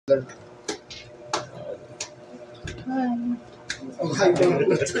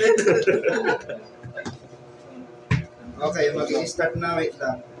Okay, mag-i-start na. Wait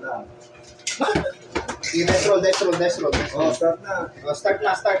lang. Dice roll. Oh, start na. Oh, start.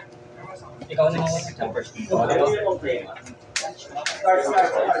 Ikaw na yung first.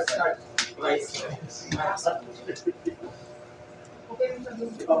 Start.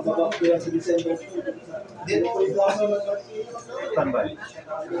 Ipapabak ko yan sa December 2. Standby.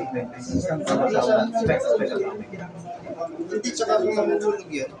 Hindi, tsaka kung mamulog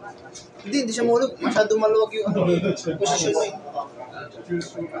yan. Hindi siya mahulog. Masyado maluwag yung posisyon mo.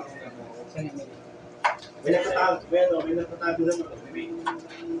 May nagtatago naman.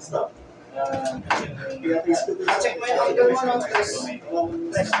 Stop. Check mo yung angle mo, no?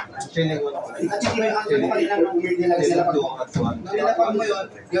 Chilling mo. Check mo yung angle mo kanina nung nilagay sila pag mo. Nung nilapag mo yun,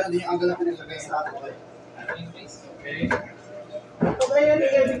 gano'n din yung angle na pinaglagay sa atin. Okay,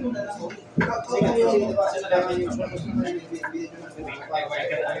 yan mo na lang.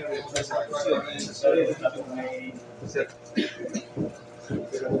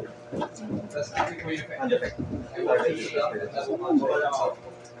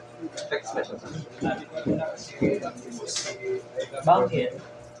 Bakit?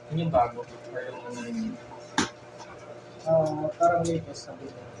 Yun yung bago. Parang latest sabi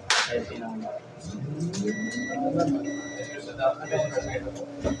ko. Ay, pinang-bago.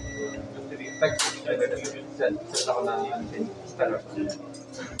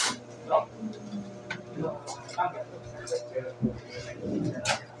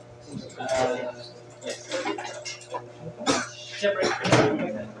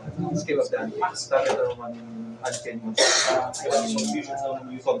 Skill of the started on unchain mo.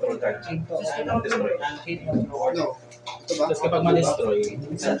 Control card. Destroy. No. Ito ba? Tapos kapag ma-destroy,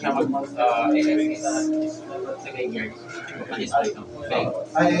 saan siya mag-execute sa graveyard? Ma-destroy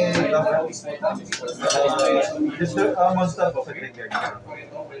ka. Okay. Destroy monster ko sa graveyard.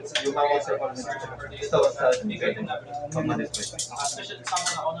 Yung mga monster ko ito sa graveyard. Pag ma-destroy. Special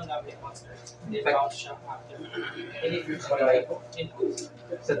summon ako ng Lovely Monster. Hindi bounce siya after.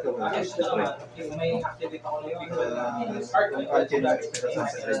 Set ko ba? Destroy. May activate ako ng Unchain mo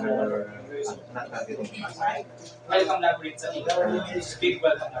sa graveyard. Not targeting. Welcome Labyrinth sa big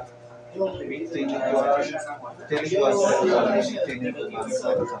welcome Labyrinth. Yung training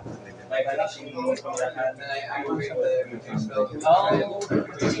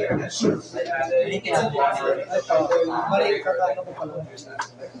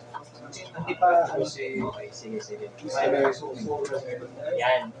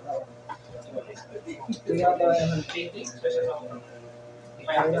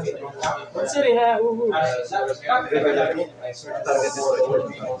Sorry ha,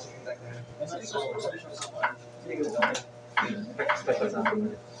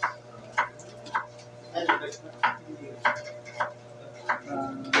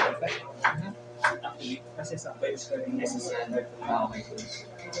 Kasi sa vibes ka rin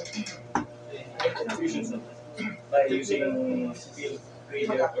by using skill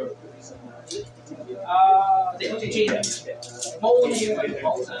gradient or the OCG mauna yung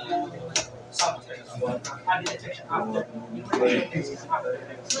anti-detection after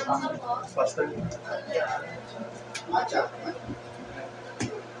faster.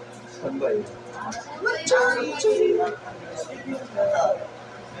 Standby.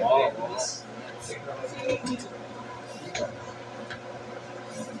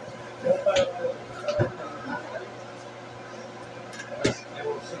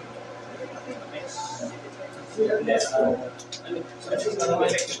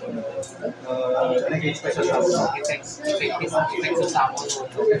 Nag-i special summon. effects sa summon.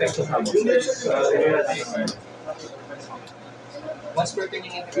 Effects of summon. Once per turn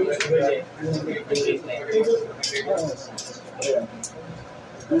yung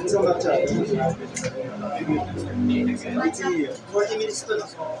So much. 40 minutes to, no?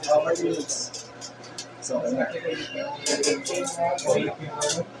 40 minutes. So,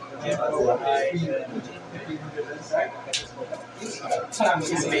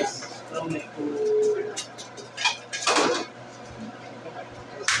 space.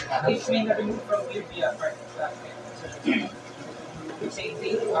 If we have removed from Libya, same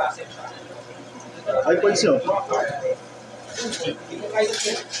thing, iPhone siya.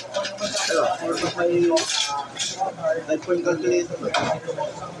 iPhone calculator.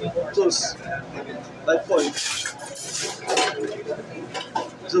 Zeus. iPhone.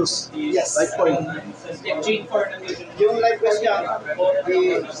 Zeus. Yes. iPhone. Yung live quest niya,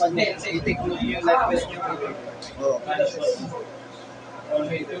 i-take mo yung live quest niya. Oh.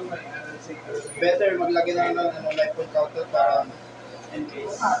 Better maglagay na ng live quest counter para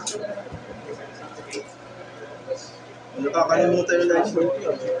Nakakalimutan yung life short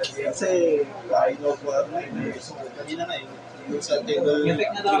ko. Kasi, I know ko kanina nga yung sa table,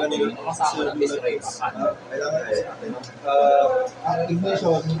 kailangan yun.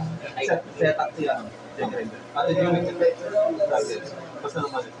 Ignition, set up siya. At yung basta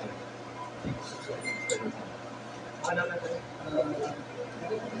naman ito.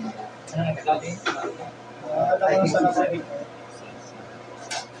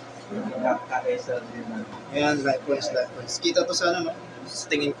 Ayan, likewise. Kita to sa ano, no?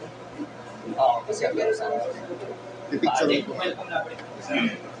 Sa tingin ko. Oo, kasi ang meron sa Pipicture ko.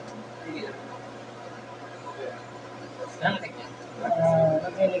 Anong tek niya?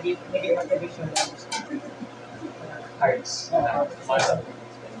 Nag-negation Cards.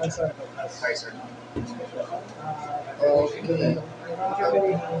 Cards or no?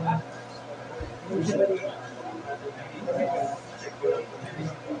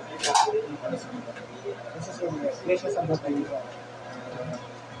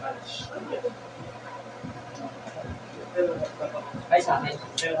 Ay, sa akin.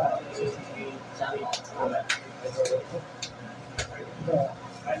 Sa akin.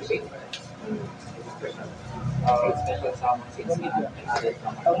 Special summer seats na added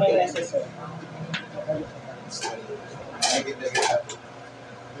from Pag may message, sir.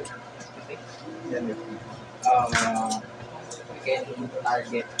 We can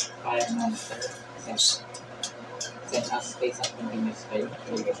target fire monster, send us space and continuous fire.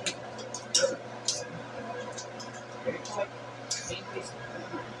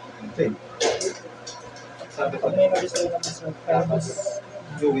 Okay. Sabi ko, Pag may mag-isip na mas tapos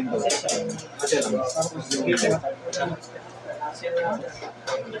yung window. Kasi lang.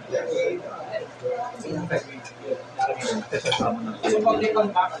 Kasi sama na. So, pag they-come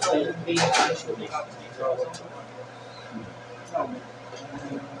back to the Sama.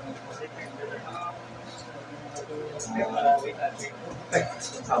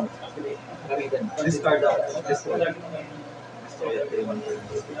 gamitin. Discard out. Destroy.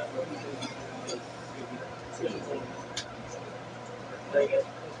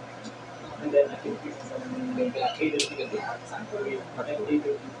 and then I can give some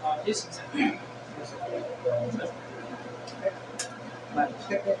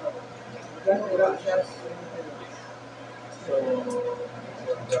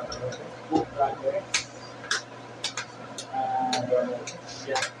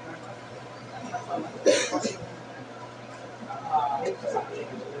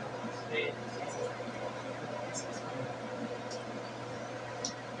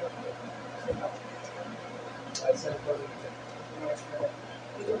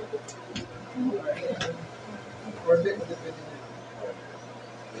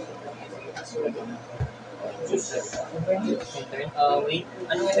Wait,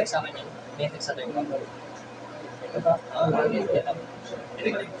 anong effect sa akin yan? May effect sa turn ko?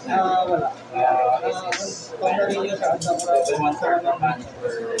 wala. Kung na-renew siya, ang Level 1 turn ng mana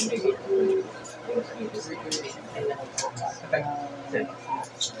for maybe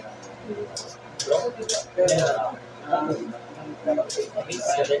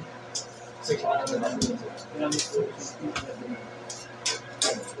search mo naman.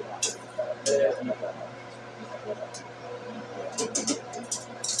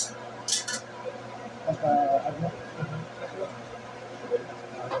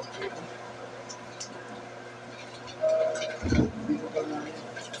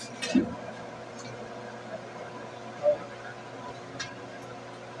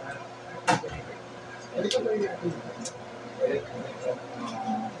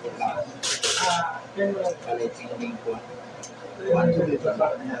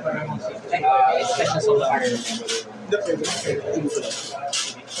 Special so far.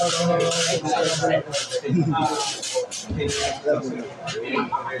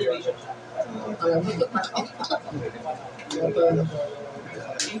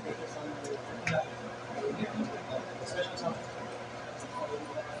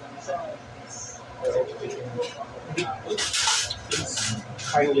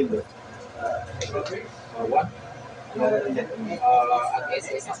 Fire window. What?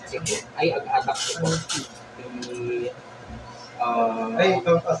 Ag-SS ay ag-attack ko. Ay,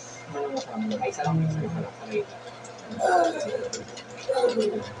 kampas. Manang Ay, isa lang.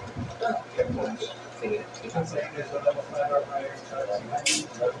 Sige,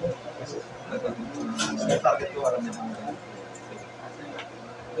 target ko alam niya.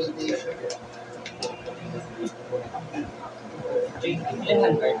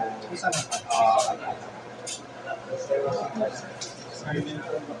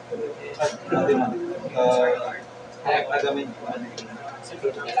 Nagamit ko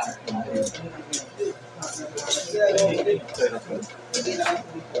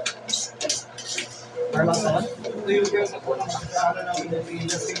Normal naman?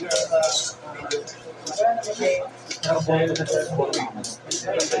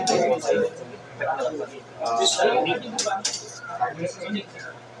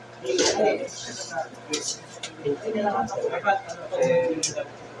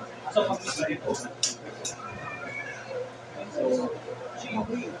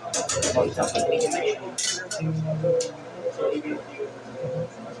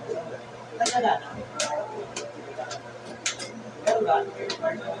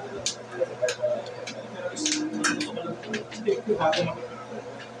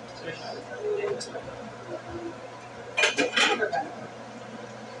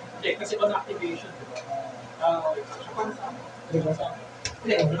 Hindi, kasi on activation, di ba?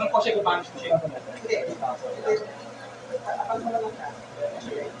 Hindi, hindi ko siya i-banish ko siya.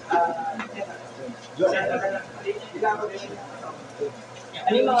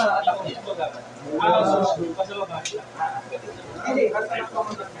 Ano yung mga attack dito?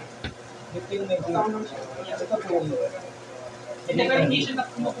 Hindi, pero hindi siya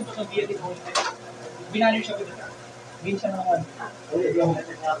nakumupunta sa via dito. Binanyo siya with the Game siya naman.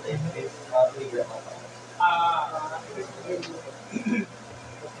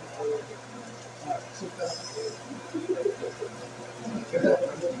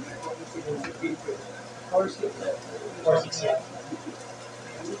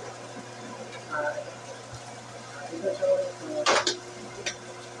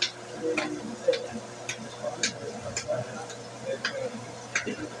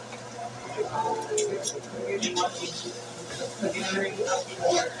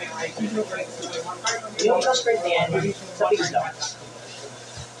 Yung crossfire na yan, sa page lang.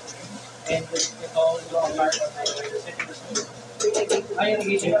 and ito yung part of ay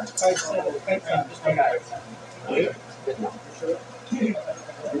nag-isip Kahit sa Guys.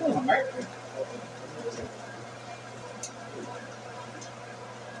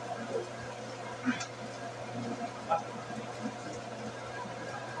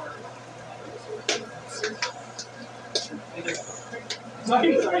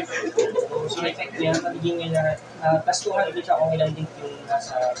 sorry. So, effect yan, magiging plus 200 siya kung ilang link yung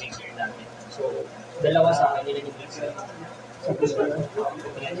nasa figure natin. So, dalawa sa akin, ilang link sila. So,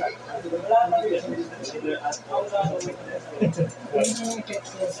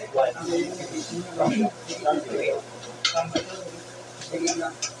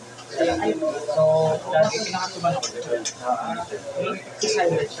 lagi pinakasuban ako.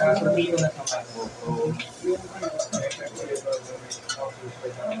 600 siya, so dito na sa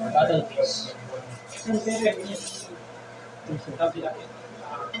battle piece.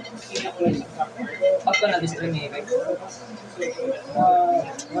 Pag ka na-destroy may effect.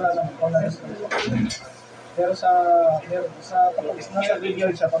 wala lang. Pero sa kapag nasa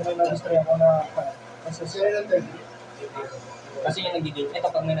graveyard siya, pag may na-destroy ako na Kasi yung nagiging, ito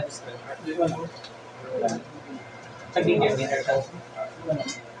pag may na-destroy. Sa graveyard, winner ka.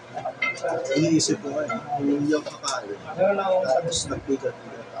 Iniisip ko nga hindi ako kakain. meron na akong Tapos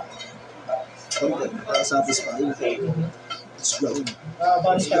nagpigat-pigat. Para satisfying ko. Let's go.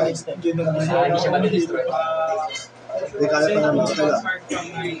 banish ka next step. Hindi siya ma-destroy. Hindi kaya pa naman ako kaya.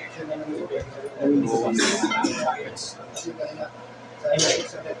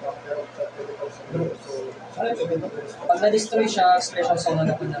 Pag na-destroy siya, special summon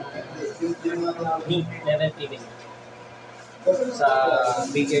ako ng need, level 3 sa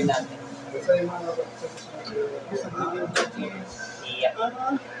bigger natin. Yeah.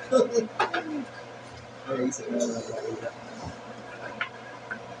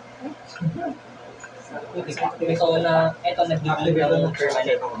 Ito na, ito nag-give ng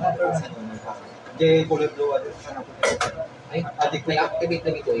permanent. 𝗫𝗎𝙡 Ay, adik may activate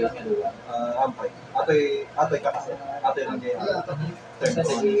na dito yung dalawa. Ampay. Atoy kakasya. Atoy lang 𝗫𝗎𝙡.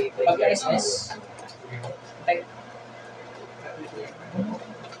 Kasi pagka-SS, type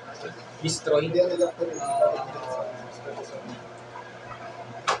destroy.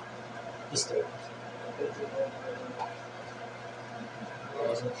 Destroy.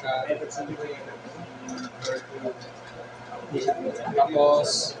 Tapos,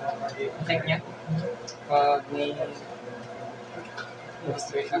 effect niya, pag may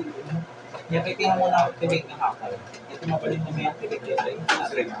destroy siya, Tingnan mo na activate ng hacker. Ito mapalit na may activate dito.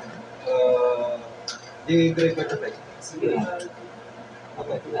 𝗫𝗎𝙡.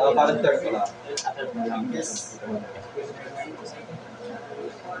 Okay. Parang turn ko lang. Yes.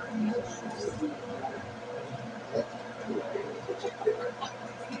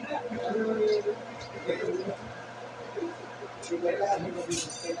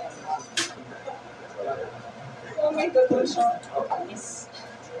 Oh my God, wala siya. Yes.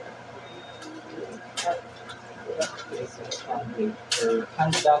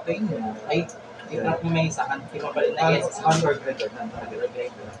 Handating ay i-track mo may isa hand kimabalin na yes onward record ng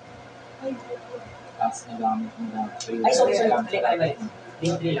record. Tapos nagamit mo na. Ay, sorry. Balik.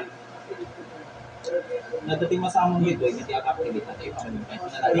 Link 3 lang. Nadating masamang dito, hindi activate na tayo.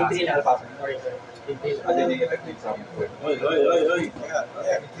 Link 3 lang. Pwede yung effective sa amin. Oy.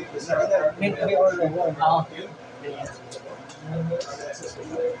 Link 3 or 1. Oo.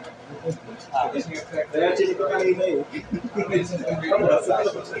 Kaya chili ko kanina eh.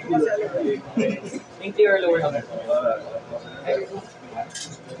 Link 3 or lower number.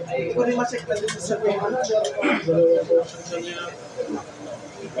 Hindi ko rin ma-check na dito sa ano.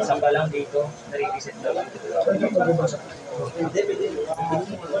 Isa pa lang dito, nare-reset lang.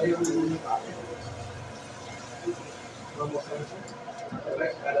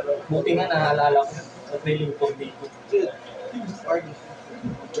 Buti nga naalala ko sa trailing code dito.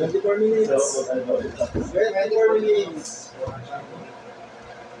 24 minutes. 24 minutes.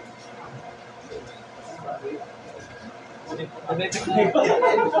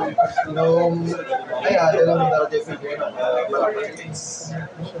 Dalawang narrative figure ng malapit.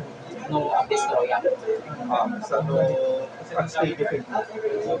 No, destroy yan. Sa stay defend.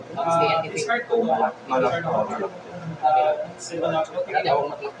 Discard ko mo. Malapit. Hindi ako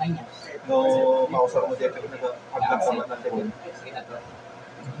mag-lock na niya. No, mausap mo defend na hagdan sa mga defend. Sige na to.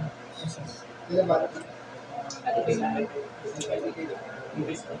 Ilan ba? Ano ba yan?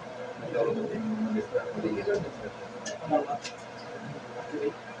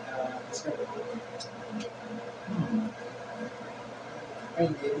 Ay,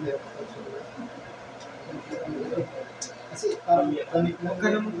 hindi. Kasi parang lamig mo ka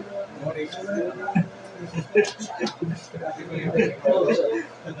naman.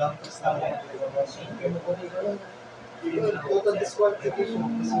 Total disqualification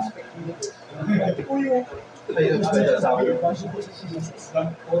of suspect nito. Ayun, sa akin.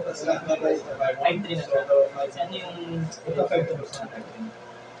 Time 3 na to. Ano yung... Ito 5 to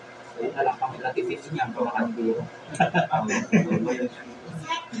Nalakang latifit niya ang pamakanbiro.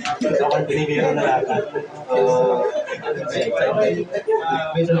 Sa akin, binibiro na lahat.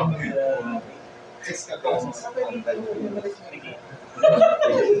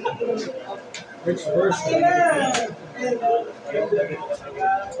 Which verse?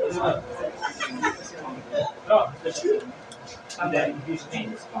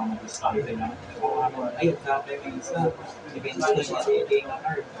 Ayun, dapat may isa. Events ko siya sa 𝗫𝗙𝗪.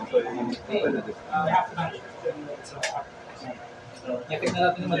 Effect na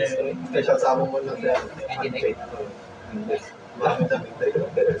natin yung mag-destroy. Special summon mo lang siya. Hindi.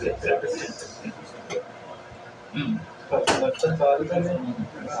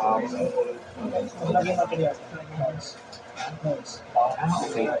 Lagyan natin yan. Notes.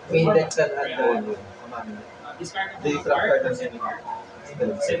 Okay. May deck sa lahat doon. Discard ko Di mga trap card. card ang sinin.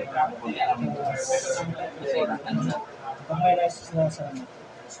 Pag may license na sa ano.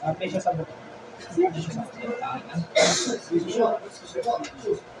 Play siya sa buto. Play siya sa buto.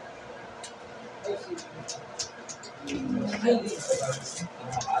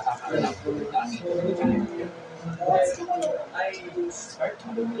 I discard.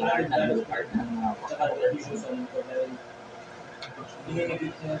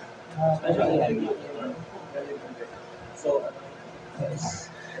 Dinigit niya. So,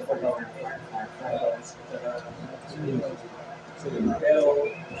 pero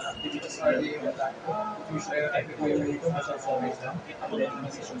dito sa usually I think we will commercial service lang and then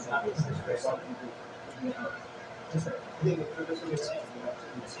musician service.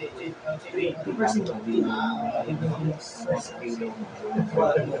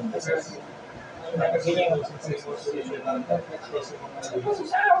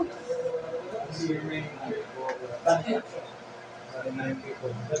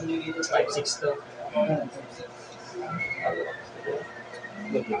 Five, six to.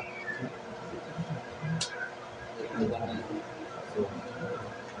 Good luck.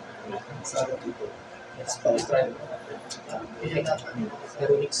 Let's try.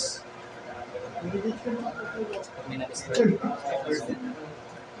 Heroics. Pag may na-destroy.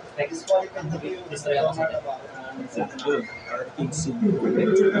 Destroy ako sa pag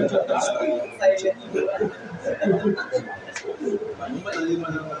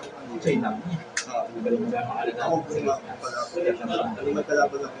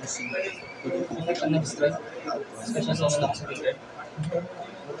na-destroy. Special sauce lang sa bigger.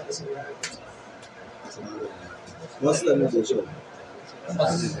 What's the musician?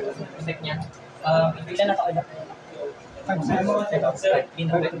 Tapos, effect niya. Bigla na ako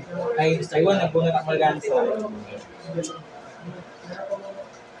Ay, iwan, nagbunot ang magante.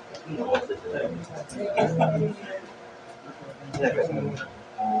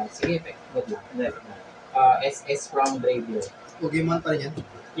 Sige, good luck. SS from Bravio. Pokemon pa rin yan?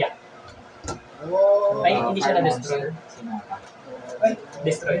 Yeah. Oh. Ay, hindi siya na-destroy.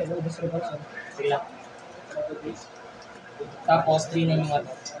 Destroy. Sige lang. Tapos, 3 na yung ano.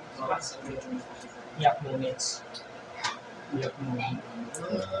 Yak moments.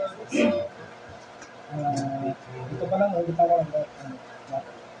 Ito pa lang, hindi pa ako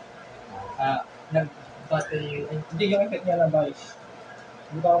Nag-battle. Hindi, yung effect niya na bias.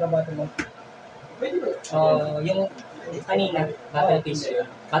 Hindi pa ako na-battle mo. Yung kanina, battle piece yun.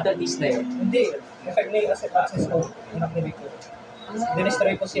 Battle piece na yun. Hindi, effect niya yung asset access ko. Yung activate ko.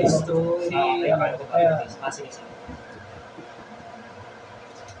 Dinestroy ko siya. Kaya, Sige.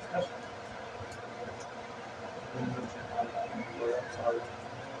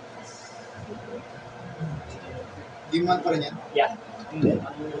 Pokemon pa rin yan? Yeah.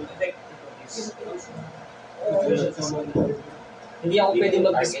 Hindi ako pwede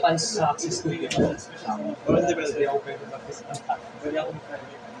mag-respond sa access ko. Hindi ako pwede mag-respond. Pwede ako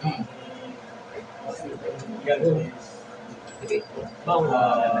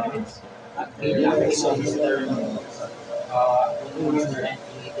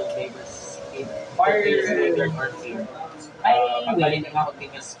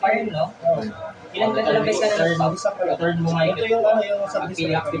Fire, no? Ilang beses ka na Third mo ngayon. ito yung ano yung Ang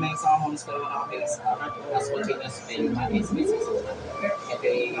pili-optimize sa monster mo nakapils as continuous spell, ma-SPC. Ito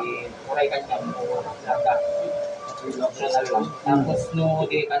ay muray ka niya mo lata. Optional lang. Tapos no,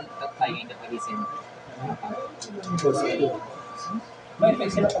 di ka tayo yung napagisin. may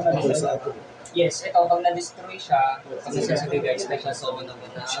effect sila pag na-destroy. Yes, ito, pag na-destroy siya, pag nasasabi guys, special summon naman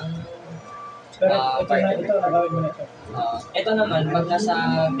na. Pero ito nagawin mo na ito. Ito naman, pag nasa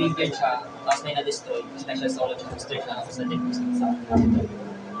graveyard siya, tapos may na-destroy, special solo siya, destroy siya ako sa deck sa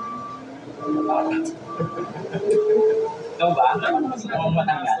Ito ba? Ang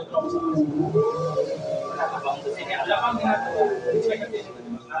matanggal.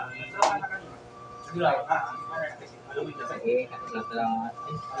 Sige, katulad lang.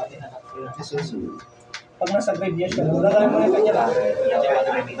 Pag nasa graveyard siya, nagawin mo na yung kanya lang.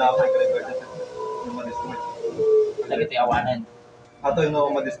 Lagi ito yawanan. Ato yung ako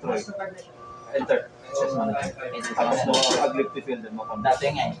ma-destroy. Enter. Tapos mo mag-live to field din mo. Dati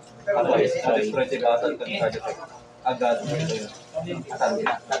nga eh. Ato ma-destroy si Battle kan card effect. Agad mo ito yun.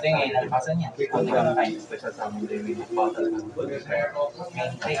 Dati nga eh, nalpasan niya. Hindi ka makain. Special summon din yung Battle kan.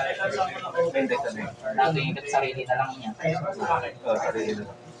 Main deck na yun. Dati yung sarili na lang niya. Sarili na.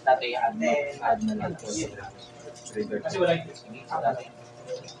 Dati yung add na lang. Trigger. Sige, dati.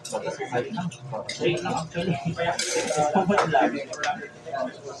 Straight lang actually.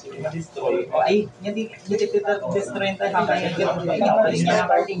 Ay, hindi destroy tayo kaya yung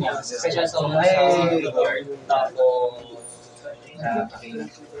party niya. special summon sa graveyard. Tapos,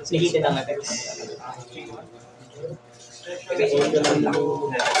 lihitin ang effects.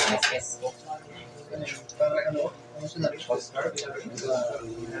 Yes.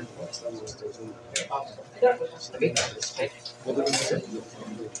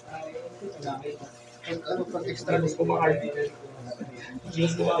 Ano pag extra list ko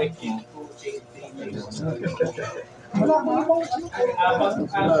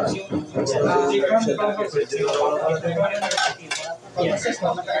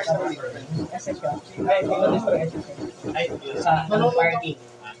Sa party.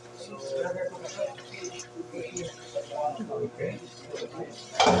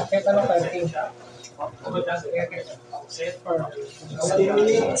 Kahit anong fighting.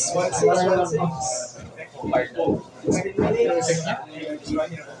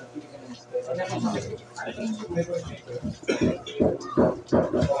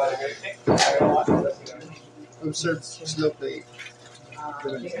 Observe slow play.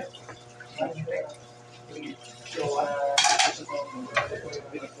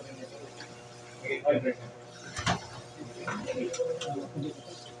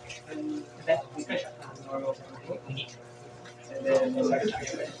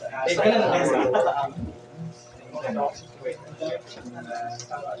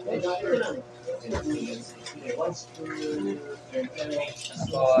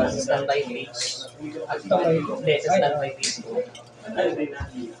 Standby page. Hindi, sa standby page ko.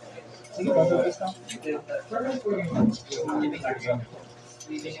 Sige, pag-focus lang.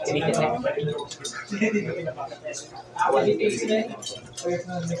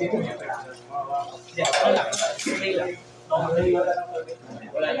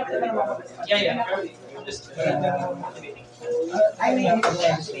 Yeah. I'm just I mean,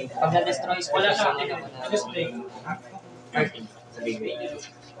 pag na-destroy is wala siya. Just play. 30 sa big way.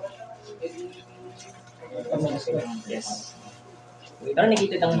 Yes. Pero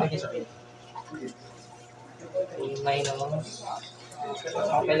negated ang mga sa pin. May naman.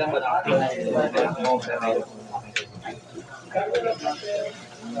 Okay lang ba na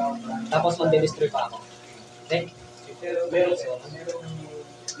tapos mag-destroy pa ako. Okay?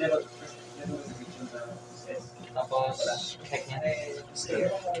 Tapos, check niya. Check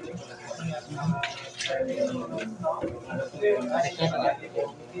niya.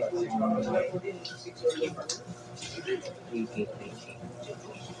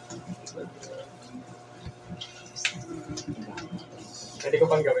 Pwede ko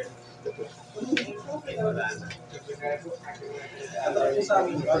pang gawin.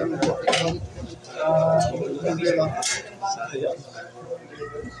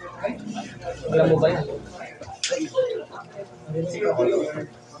 Alam mo ba yan?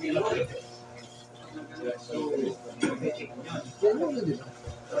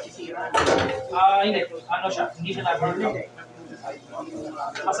 Hindi. Ano siya? Hindi siya nag-work.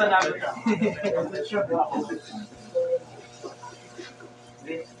 Asa namin siya.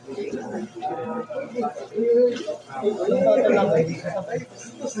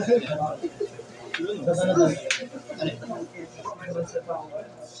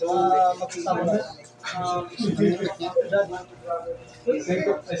 magsasama na.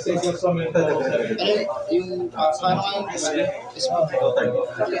 Yung ano nga yung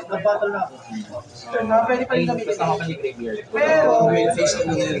Nag-battle na ako. Pwede pa rin kami. Pero,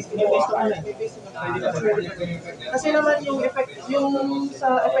 kasi naman yung effect, yung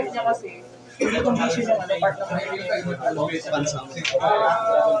sa effect niya kasi, yung condition yung ano, part ng pansang.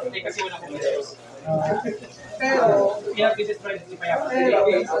 Kasi wala kong pero, kaya business price di pa yan.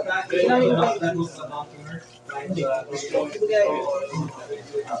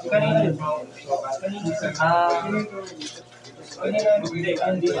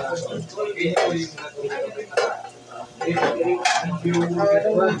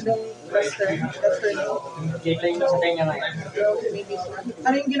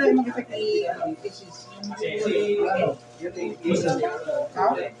 ano yung ginawa mong effect ni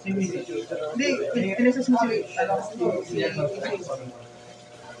hindi, tinesas mo si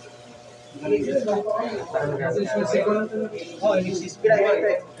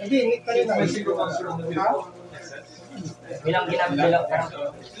hindi, kanina Bilang ginamit nila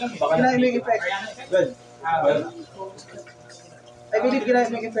ginamit mo yung effect. I believe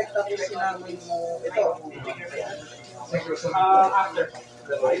ginamit mo yung effect tapos sinamay mo ito. after.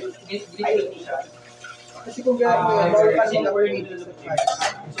 Kasi kung gano'n mo, bawal pa sila where need to look like.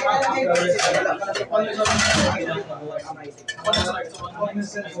 Wala ka na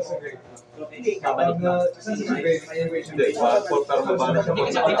sa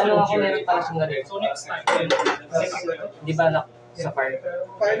Itanong ako meron pala siyang ganun. So next time, di ba na sa fire?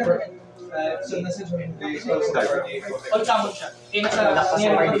 Fire na ba? All common siya. Kaya nasa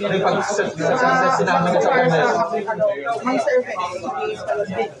Monster effect.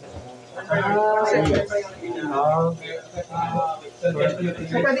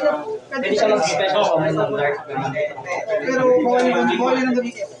 pwede siya mag-special comment ng dark. Pero bawal na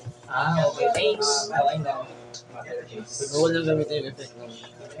gamitin. Okay, thanks. Okay na. Bawal lang gamitin yung effect ng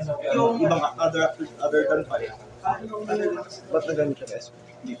yung ibang other than fire. Ba't nagamit siya guys?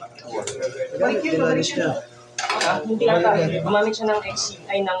 Hindi pa. Ginamit siya. Hindi ata. Gumamit siya ng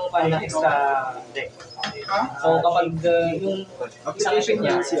XCI ng extra deck. So kapag yung isang effect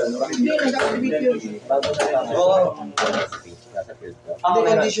niya, Hindi, nag-activate yun. Oo. ang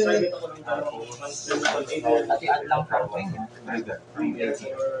Condition yun. at i-add lang from niya.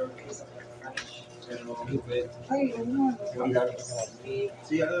 Ay, ano nga.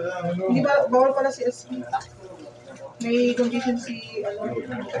 Siya, Hindi ba, bawal pala si SP? May condition si, ano?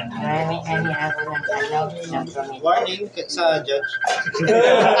 warning sa judge.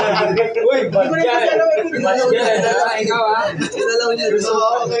 Hindi ko rin kasi alam eh. Ikaw Inalaw niya.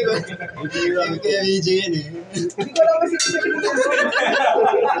 Oo, okay ko. Kaya VJ yan eh. Hindi ko alam kasi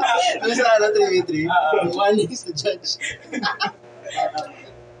Ano sa 3v3? Warning sa judge.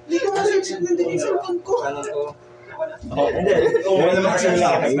 hindi ko kasi nandun yung cellphone ko. Ano to? Hindi. Wala naman kasi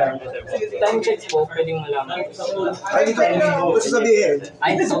nila. Time check po, pwedeng malaman. Ay, dito. Gusto sabihin.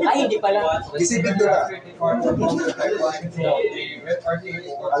 Ay, hindi pala. Isipin ko na.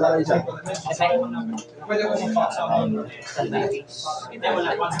 Ala kayo dyan. Pwede ko mag-box out. Hindi, wala.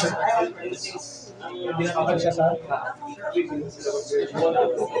 Kapag siya sa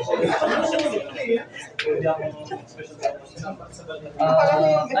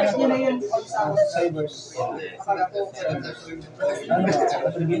cybers.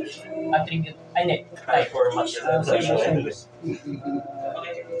 Attribute. Ay, hindi. Type format. Cybers.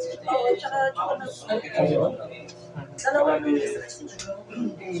 How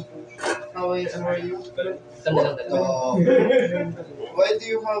are you? Why do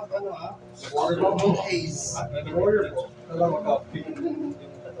you have good haze?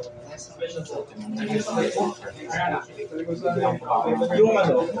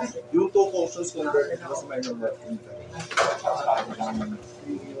 Yung two potions converted mas minor left.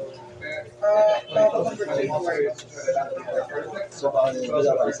 So baka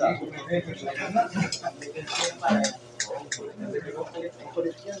wala pa isa.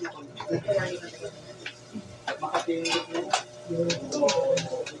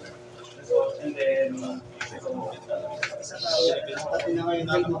 And then,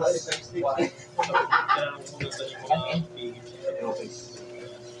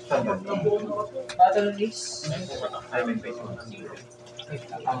 Battle list.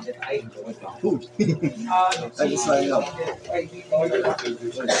 Ay, slide lang.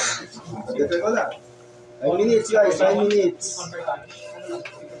 Dito ko na. 5 minutes guys, 5 minutes.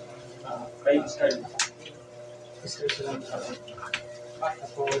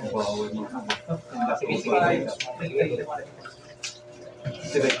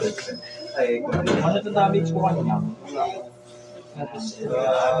 Ano ito damage ko kanina? Ano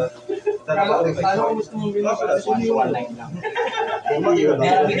gusto mong binasa? One line lang.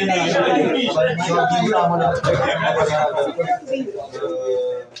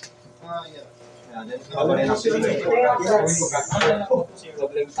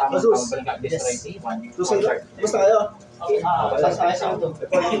 Basta kayo?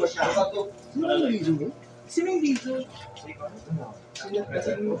 Sino yung dito?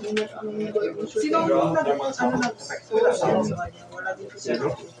 Sino yung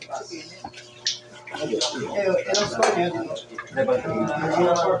Ilang score yun?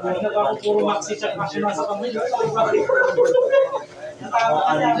 Puro maxi check maxi nasa kamay.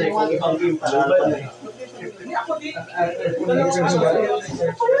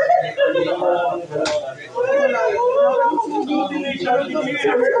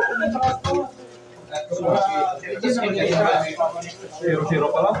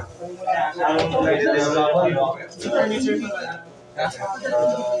 Zero pa lang.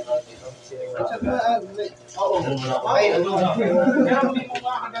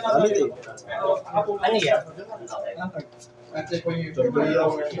 Ano yan?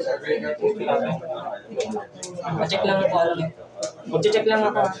 Check lang ako. Mag-check lang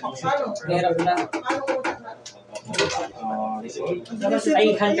ako. Meron na.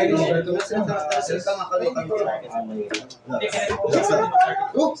 Ay, hunter yun.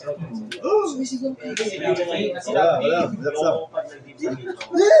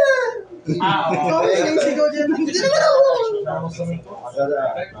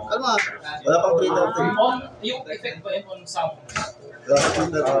 Wala pang printer. Yung effect ba yun on sound?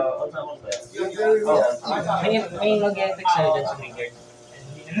 May mag-effect sa'yo dyan sa trigger.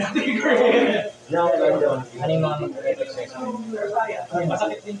 Ano yung mga mag-effect sa'yo?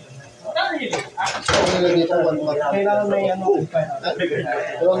 Masakit din yun. Kailangan may ano.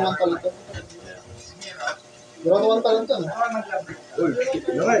 Dalawang man pala ito. Dalawang man pala ito. Uy,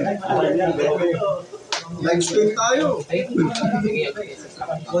 live stream tayo.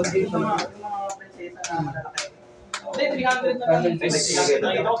 300 na lang. 300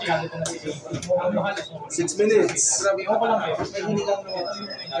 na 6 minutes. Grabe, ako lang eh. May hindi lang naman.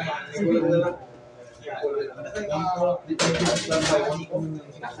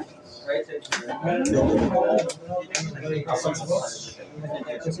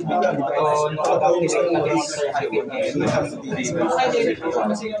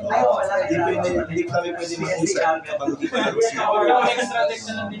 Hindi kami pwede mag-usap kapag hindi pa nag-usap. Extra text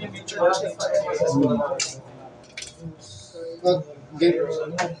na lang din yung picture.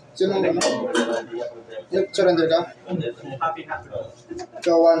 Sino mo ano? Surrender ka?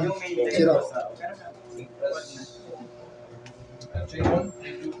 So, 1, 0.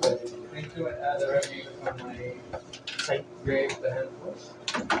 Thank you and add the review from my site grave the head course.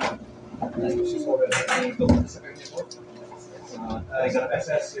 Which is already I got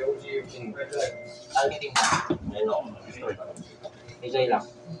SS, OG, Alkiting. Enjoy lang.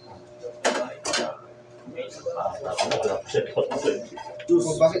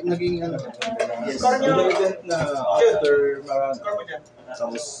 So, bakit naging ano? Yes, event na after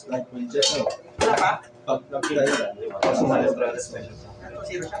tapos like will just no. Pag nagpila yun, Sumalis para special.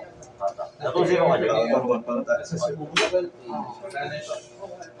 Natuziro ka dyan.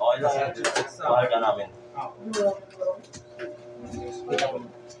 Okay lang yan. Mahal ka namin.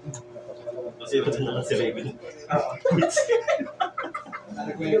 Kasi yun din naman si Raven.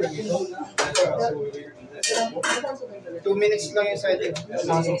 2 minutes lang yung side.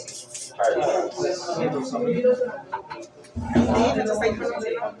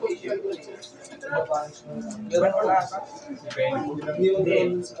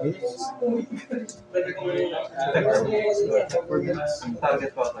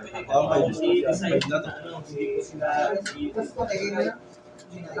 Target ko.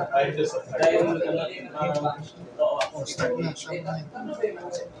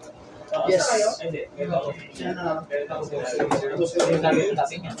 Yes.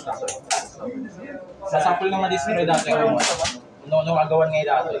 Sasample ng ma-destroy dati ko. Nung agawan ngayon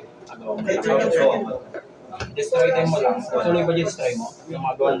dati. Destroy time mo lang. Tuloy ba destroy mo? Yung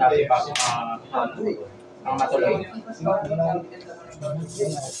agawan dati bago ang matuloy.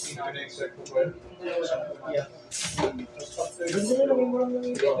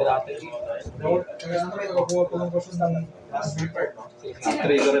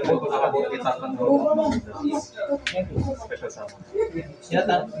 Trigger report ko nakabot kita ng special summon. Sino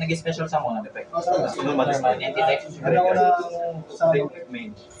nag-special summon ang effect? Sino ma-destroy? Entity.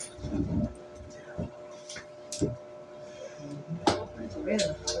 Main.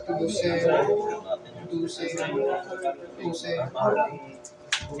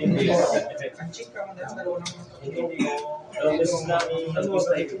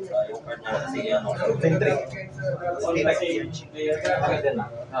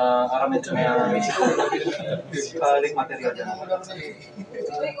 Aramid may link material dyan. Aramid sa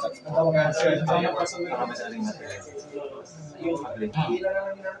link material.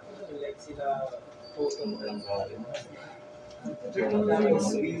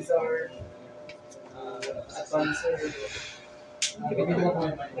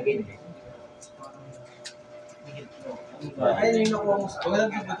 Ayun yung nakuha mo sa... Huwag lang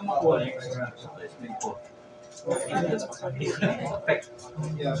dito makuha.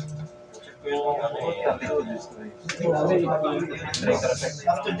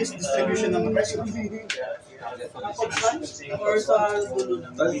 After this distribution ng price, Or sa dulo na.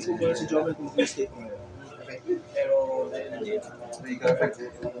 bali ko ba si Jomel kung mistake mo yun? Pero dahil nandito. Trigger effect.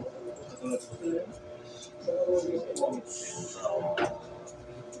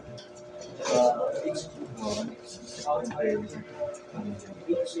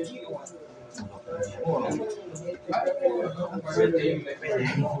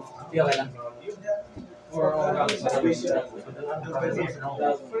 Okay lang.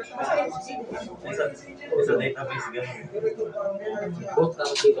 Sa database ganun. Both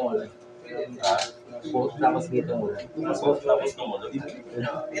tapos dito mo lang. Both tapos dito mo lang. Both tapos tumulo.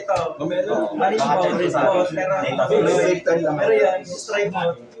 Ito, mali siya po response, pero yan, destroy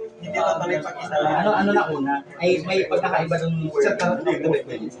mo, hindi totally pag-isa lang. Ano na una? Ay may pagkakaiba ng word.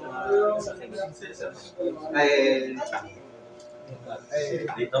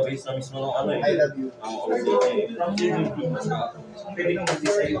 Database na mismo ng ano eh. I love you. Ang OCG. Pwede kang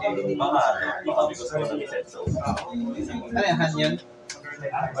mag-decide. Baka because ko na set so. Ano yung hand yan?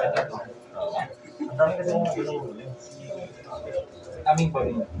 Ang dami kasi mga pinahuli. Aming pa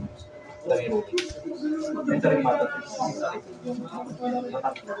rin. Dami mo. Ito rin mata.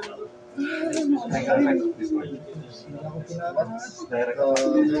 Trigger effect. This one. Direct.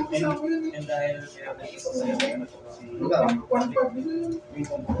 And dahil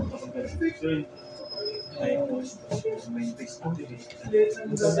Main face. Effect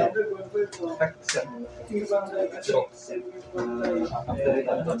set. After it,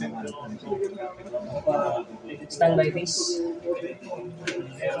 ano Standby phase.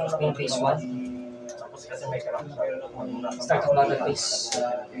 Yung phase 1. Tapos kasi may character. Start of battle phase.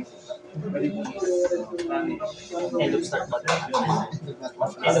 End of start battle.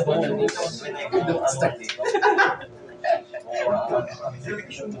 End of battle phase.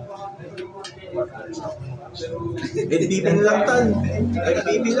 NPP lang tan.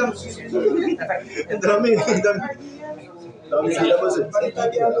 NPP lang. Ang dami. Ang dami. Dami sila boss eh.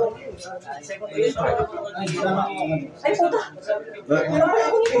 NPP lang. Ay, puta!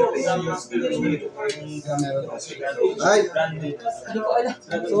 Ay! Hindi ko alam.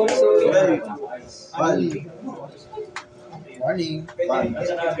 Sorry. Warning. Warning.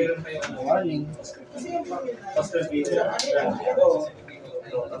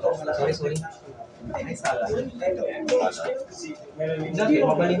 Sorry. Ay, sala. Dati,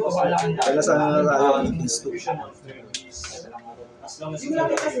 magaling ko ba lang ang Kaya sa nalalaman ng institution. as long as you can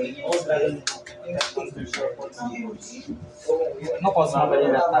get all the No cause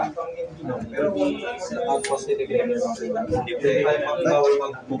magaling na positive Hindi tayo bawal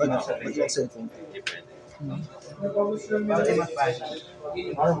mag-book na sa Ba't yung cellphone?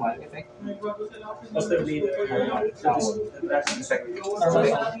 normal effect. Master leader.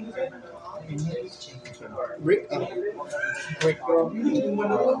 Break up.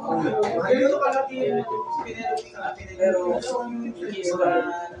 Pero is na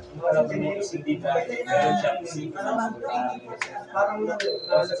hindi pa meron siya kasi parang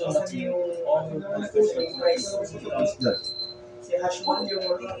nasa yung si Hashman yung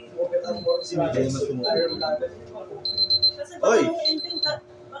Si Miguel Matumo. Oy! Oy!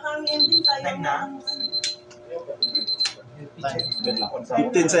 Baka ang ending tayo. Time na.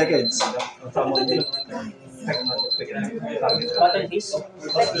 15 seconds. button piece.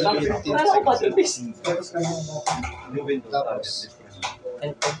 Wala ko ba ito? Tapos,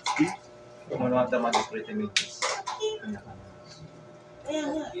 And Kung ano ang tama ng pretty matrix. Ayan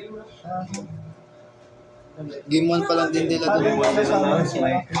nga. game 1 pa lang din nila doon.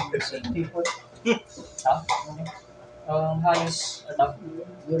 highest attack.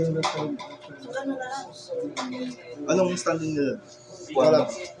 Ano na lang. Anong standing nila? Wala.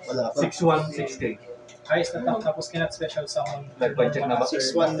 Wala pa. 6-1, 6K. Highest attack, tapos cannot special summon. Nag-budget na ba?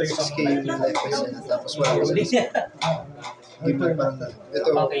 6-1, 6K yung life percent. Tapos wala pa. Game 1 pa lang. Ito,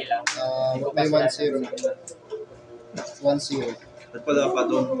 Okay lang. may 1-0. 1-0. At pala pa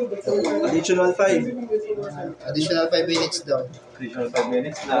doon. Additional 5. Additional 5 minutes daw. Additional 5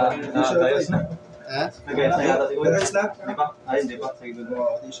 minutes na gayos na. Ha? Nag-gayos na yata siguro. Nag-gayos na? Di ba? Ay, hindi pa. Sige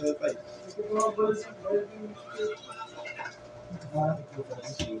doon. Additional 5.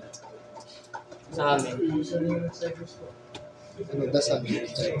 Sa amin. Ano, dasal.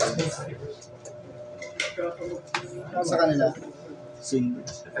 Sa kanila. Sing.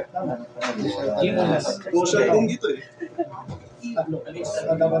 Yung una. Social din dito eh. Tatlo.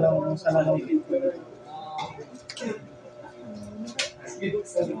 Dalawa lang sa Salamangreat.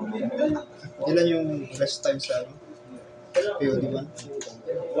 Ilan yung rest time sa ano? POD1?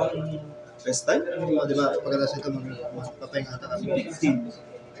 Best time? O, di ba? Pagkatapos ito, magpapahinga ata kami.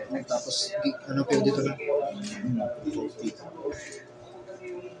 Tapos, ano POD2 na?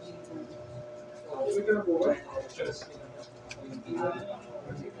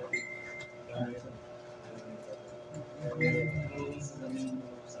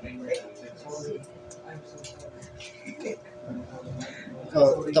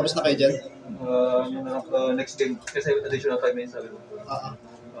 Oh, tapos na kayo dyan? Yun na lang, next game. Kasi additional 5 minutes sabi mo.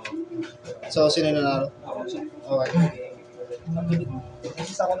 So, sino nanalo? Okay.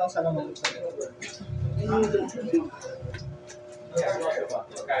 Isa ko lang sa Salamangreat.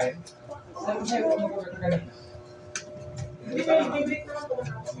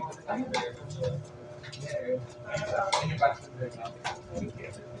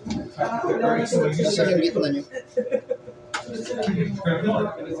 Sa yung gitna nyo.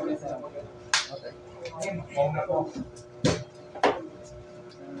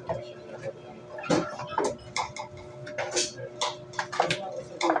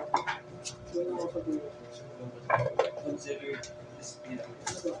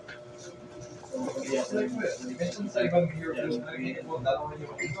 Sa ibang hero build, narinig mo, dalawa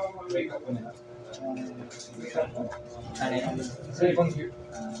yung wake up ko nila. Sa ibang hero,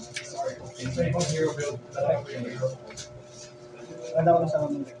 sorry, sa ibang hero build, dalawa yung hero. Wala ko lang sa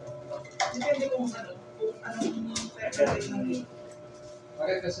Salamangreat. Depende kung ano. Anong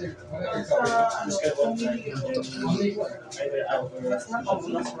Bakit kasi, wala sa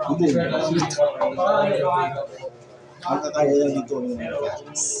Ang kakaya lang dito.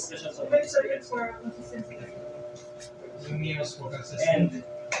 yung nearest mo kasi And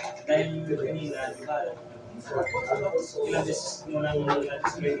dahil kanina, di ba, ilang beses mo nang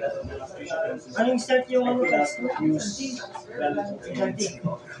display na ng mga special. Anong start yung ano text mo? Use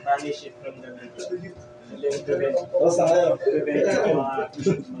banish it from the and then prevent. Basta kayo. Prevent yung mga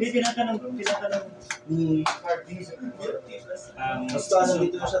hindi tinatanong ni Basta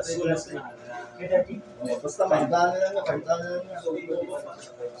nandito na siya, Basta magdaan na lang.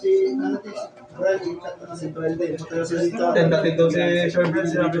 Si, ano ito? I-chat mo na si Brelde. Matalo siya dito. Tentative daw si Sherbert,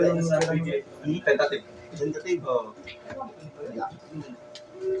 sinabi ng tentative. Tentative. Oo.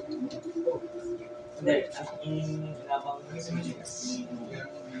 hindi, yung labang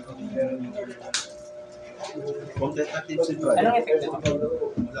Kung tentative si Brelde. anong effect nito?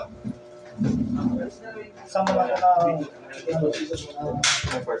 Wala. sa mga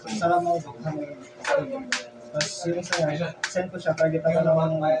Salamangreat. Tapos yung isa send ko siya, target ako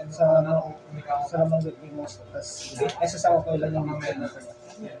naman sa Salamangreat most. Tapos isasawa ko lang yung mga na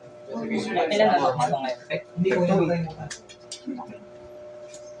kanya. Ilan na lang mga effect? Hindi ko yun.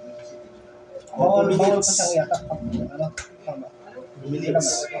 Bawal pa siyang yata. Ano? Tama.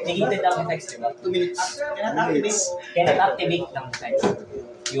 Negated ang effects, di ba? 2 minutes. Cannot activate ng effects.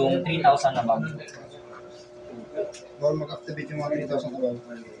 Yung 3,000 na bag. Bawal mag-activate yung mga 3,000 above.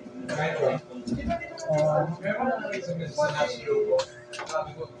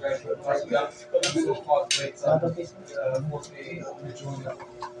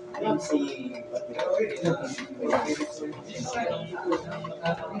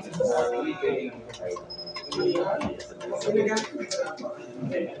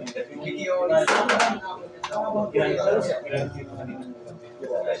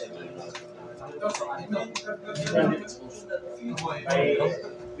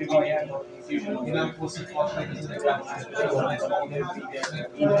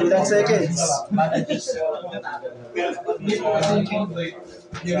 In 10 seconds.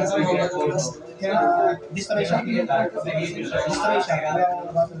 Destroy siya.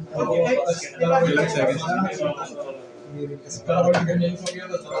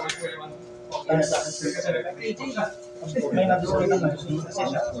 May na-destroy naman. Kasi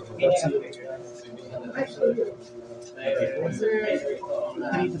siya.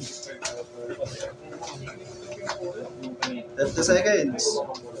 30 seconds.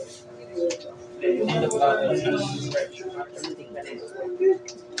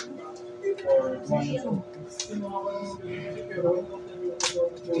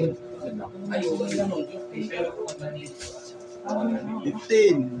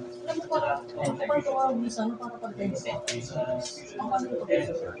 Fifteen. That's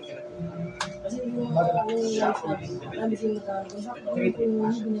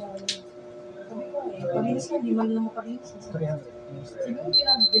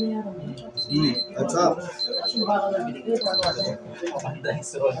up.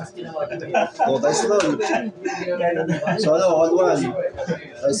 Oh, dice roll. Solo, all one.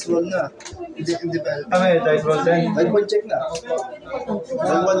 Dice roll na. Kami, dice roll din. Dice roll check na.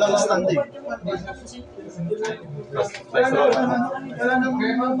 All one lang standing. Dice roll.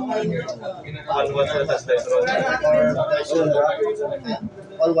 One sa dice roll.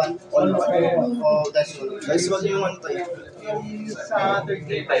 All one. Oh, dice roll. Dice roll yung one type.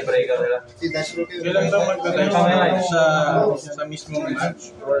 Tiebreaker nila. Si dice roll kayo. Kailan daw magdadala sa mismong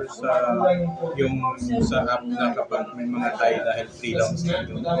match or sa yung sa app na kapag may mga tie dahil free launch na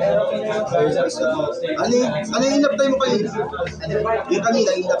yun? Ano yung inap time mo kayo? Yung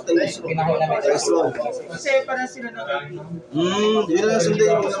kanina, inap time mo. Dice roll. Kasi para sila na Yun na sundin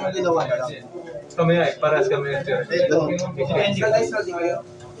yung naman ginawa na lang. Kami ay, paras kami. Ito.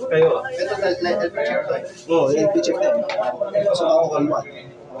 Kayo. Ito, light check to. Oo, LP check na. So ako all one.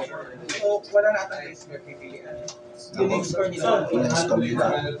 So, wala na ata expert pipilian. Yung score nila.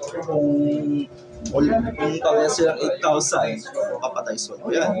 Kung kung kaya silang 8,000, papatay so.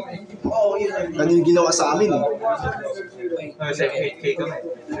 Yan. Oo, yun. Ganun yung ginawa sa amin eh. Sa 8K kami.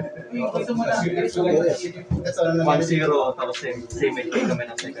 Ito mo lang. Ito na 1-0, tapos same 8K kami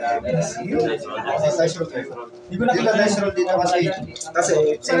ng second. dice roll kayo. Dito dice roll dito kasi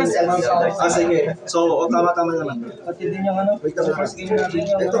Sige. So, tama-tama naman. Pati din yung ano. Wait lang. First game natin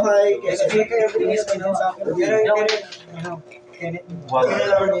yung... Ito kay... Everything is ganyan sa akin. Kenneth.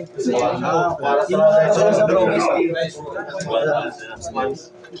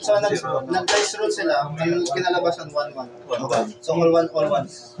 So, nag-dice roll sila, kinalabasan 1-1. So, all one.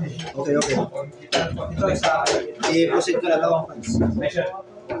 Okay. Ito isa. I-proceed ko na lang.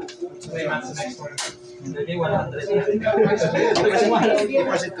 Hindi, 100.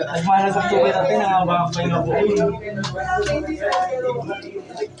 I-proceed ko na. Nagmahal sa tuwi natin, nakabakay na po.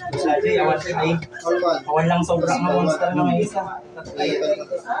 All one. Kawan lang sobrang monster na may isa.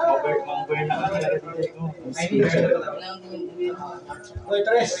 Over na kami dito.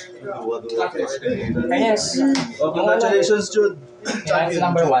 Yes. Oh, congratulations, Jude. That's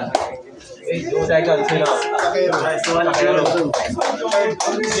number 1. Second, sino?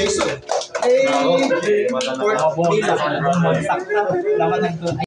 Jason. Bumagsak na. Laman ng